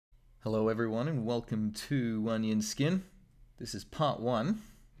Hello everyone and welcome to Onion Skin. This is part 1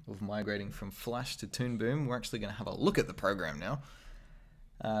 of migrating from Flash to Toon Boom. We're actually going to have a look at the program now.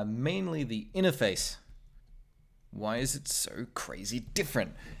 Mainly the interface. Why is it so crazy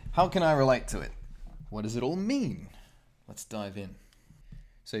different? How can I relate to it? What does it all mean? Let's dive in.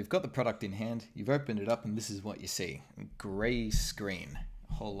 So you've got the product in hand, you've opened it up and this is what you see. A grey screen,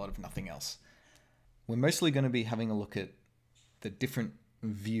 a whole lot of nothing else. We're mostly going to be having a look at the different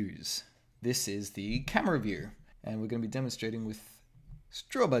views. This is the camera view, and we're going to be demonstrating with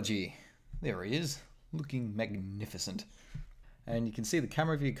Strawbudgie. There he is, looking magnificent. And you can see the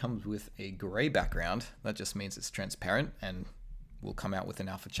camera view comes with a grey background. That just means it's transparent and will come out with an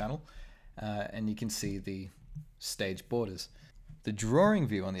alpha channel. And you can see the stage borders. The drawing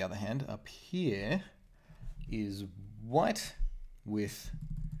view, on the other hand, up here is white with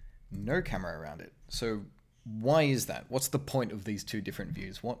no camera around it. So why is that? What's the point of these two different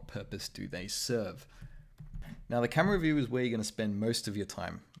views? What purpose do they serve? Now, the camera view is where you're going to spend most of your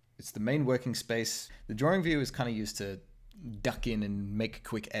time. It's the main working space. The drawing view is kind of used to duck in and make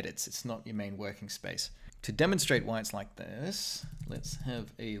quick edits. It's not your main working space. To demonstrate why it's like this, let's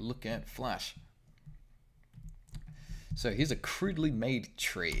have a look at Flash. So here's a crudely made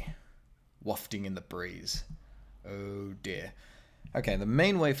tree wafting in the breeze. Oh dear. Okay, the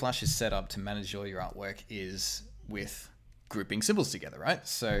main way Flash is set up to manage all your artwork is with grouping symbols together, right?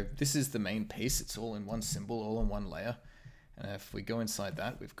 So this is the main piece. It's all in one symbol, all in one layer. And if we go inside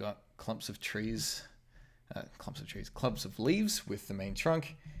that, we've got clumps of leaves with the main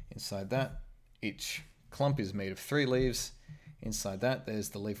trunk. Inside that, each clump is made of 3 leaves. Inside that,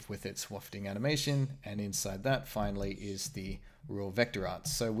 there's the leaf with its wafting animation. And inside that, finally, is the raw vector art.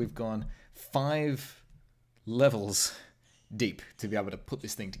 So we've gone 5 levels deep to be able to put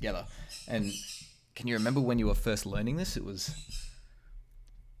this thing together. And can you remember when you were first learning this? It was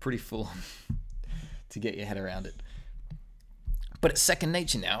pretty full to get your head around it. But it's second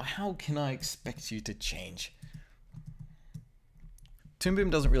nature now. How can I expect you to change? Toon Boom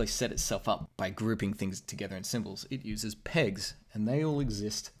doesn't really set itself up by grouping things together in symbols. It uses pegs, and they all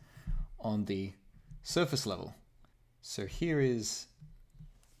exist on the surface level. So here is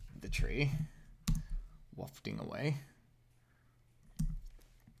the tree wafting away.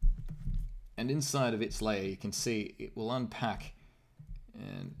 And inside of its layer, you can see it will unpack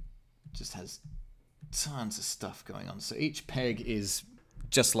and just has tons of stuff going on. So each peg is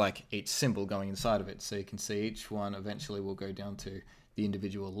just like each symbol going inside of it. So you can see each one eventually will go down to the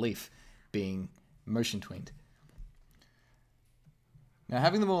individual leaf being motion tweened. Now,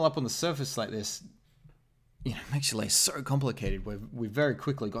 having them all up on the surface like this, makes your layer so complicated. We've very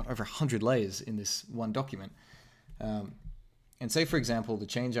quickly got over 100 layers in this one document. And say, for example, the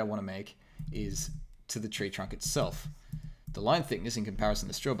change I want to make is to the tree trunk itself. The line thickness in comparison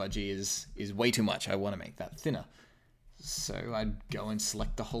to Strawbudgie is way too much. I want to make that thinner. So I'd go and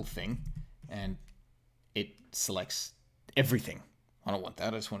select the whole thing, and it selects everything. I don't want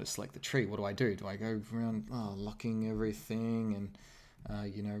that. I just want to select the tree. What do? Do I go around locking everything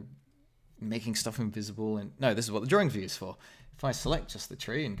and making stuff invisible? And no, this is what the drawing view is for. If I select just the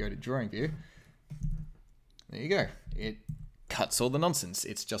tree and go to drawing view, there you go. It cuts all the nonsense.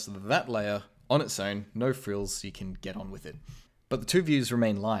 It's just that layer on its own, no frills, you can get on with it. But the two views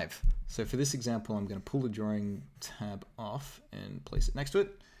remain live. So for this example, I'm going to pull the drawing tab off and place it next to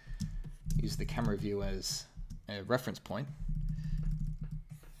it. Use the camera view as a reference point.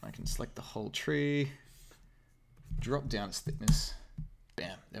 I can select the whole tree, drop down its thickness.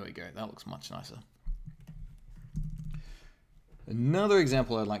 Bam, there we go. That looks much nicer. Another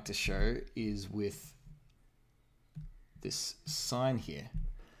example I'd like to show is with this sign here.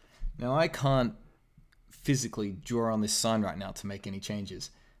 Now, I can't physically draw on this sign right now to make any changes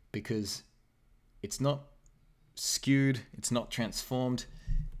because it's not skewed, it's not transformed.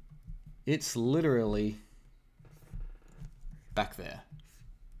 It's literally back there.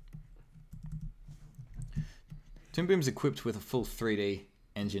 Toon Boom is equipped with a full 3D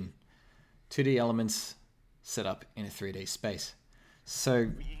engine, 2D elements set up in a 3D space. So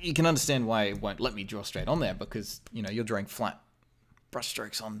you can understand why it won't let me draw straight on there because, you're drawing flat brush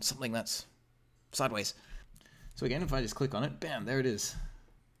strokes on something that's sideways. So again, if I just click on it, bam, there it is.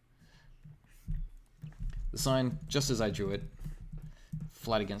 The sign, just as I drew it,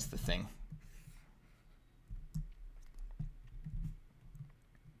 flat against the thing.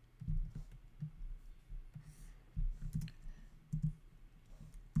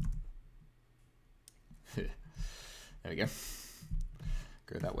 There we go.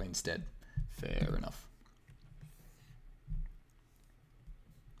 Go that way instead. Fair enough.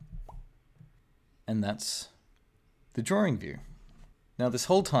 And that's the drawing view. Now this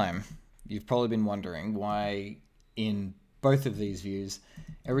whole time, you've probably been wondering why in both of these views,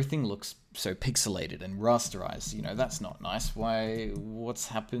 everything looks so pixelated and rasterized. You know, that's not nice. What's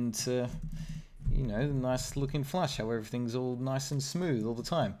happened to, you know, the nice looking Flash, how everything's all nice and smooth all the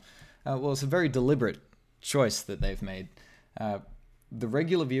time? Well, it's a very deliberate choice that they've made. The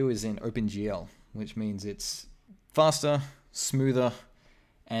regular view is in OpenGL, which means it's faster, smoother,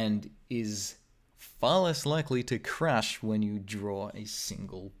 and is far less likely to crash when you draw a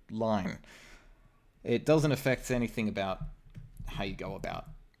single line. It doesn't affect anything about how you go about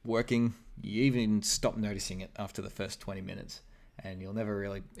working. You even stop noticing it after the first 20 minutes, and you'll never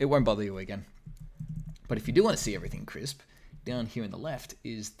really, it won't bother you again. But if you do want to see everything crisp, down here in the left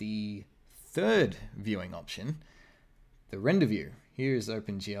is the third viewing option, the render view. Here is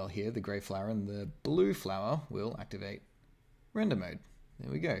OpenGL here, the gray flower, and the blue flower will activate render mode.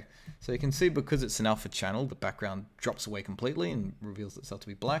 There we go. So you can see because it's an alpha channel, the background drops away completely and reveals itself to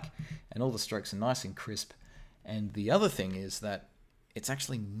be black, and all the strokes are nice and crisp. And the other thing is that it's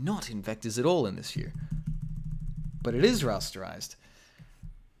actually not in vectors at all in this view, but it is rasterized.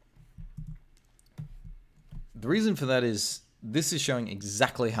 The reason for that is this is showing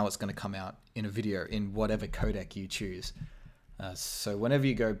exactly how it's going to come out in a video in whatever codec you choose. So whenever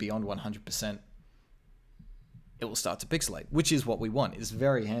you go beyond 100%, it will start to pixelate, which is what we want. It's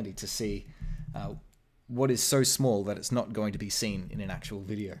very handy to see what is so small that it's not going to be seen in an actual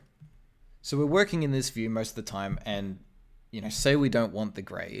video. So we're working in this view most of the time, and you know, say we don't want the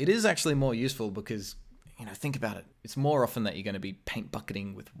gray. It is actually more useful because, you know, think about it. It's more often that you're going to be paint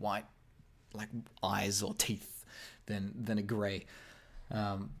bucketing with white, like eyes or teeth, than a gray.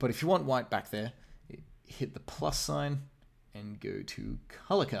 But if you want white back there, hit the plus sign and go to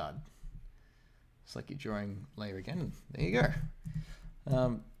color card. It's like you're drawing layer again. There you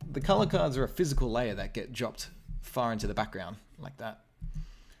go. The color cards are a physical layer that get dropped far into the background like that.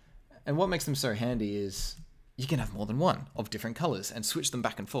 And what makes them so handy is you can have more than one of different colors and switch them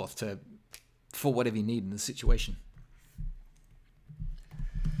back and forth for whatever you need in the situation.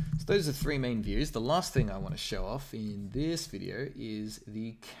 So those are three main views. The last thing I want to show off in this video is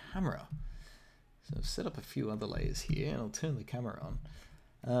the camera. So I've set up a few other layers here, and I'll turn the camera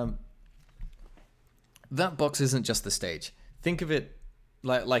on. That box isn't just the stage. Think of it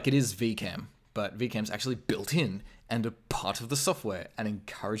like it is VCam, but VCam's actually built in and a part of the software and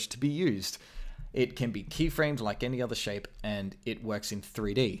encouraged to be used. It can be keyframed like any other shape, and it works in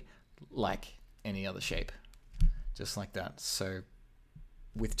 3D like any other shape, just like that. So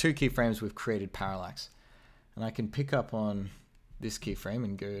with two keyframes, we've created parallax. And I can pick up on this keyframe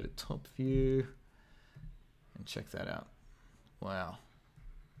and go to top view and check that out. Wow.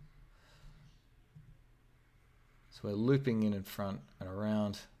 So we're looping in front and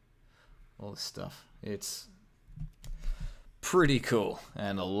around, all this stuff. It's pretty cool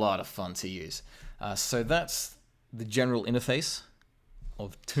and a lot of fun to use. So that's the general interface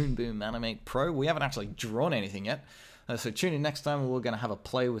of Toon Boom Animate Pro. We haven't actually drawn anything yet. So tune in next time, we're going to have a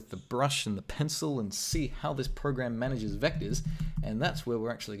play with the brush and the pencil and see how this program manages vectors. And that's where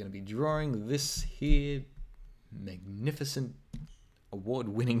we're actually going to be drawing this here magnificent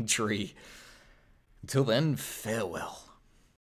award-winning tree. Until then, farewell.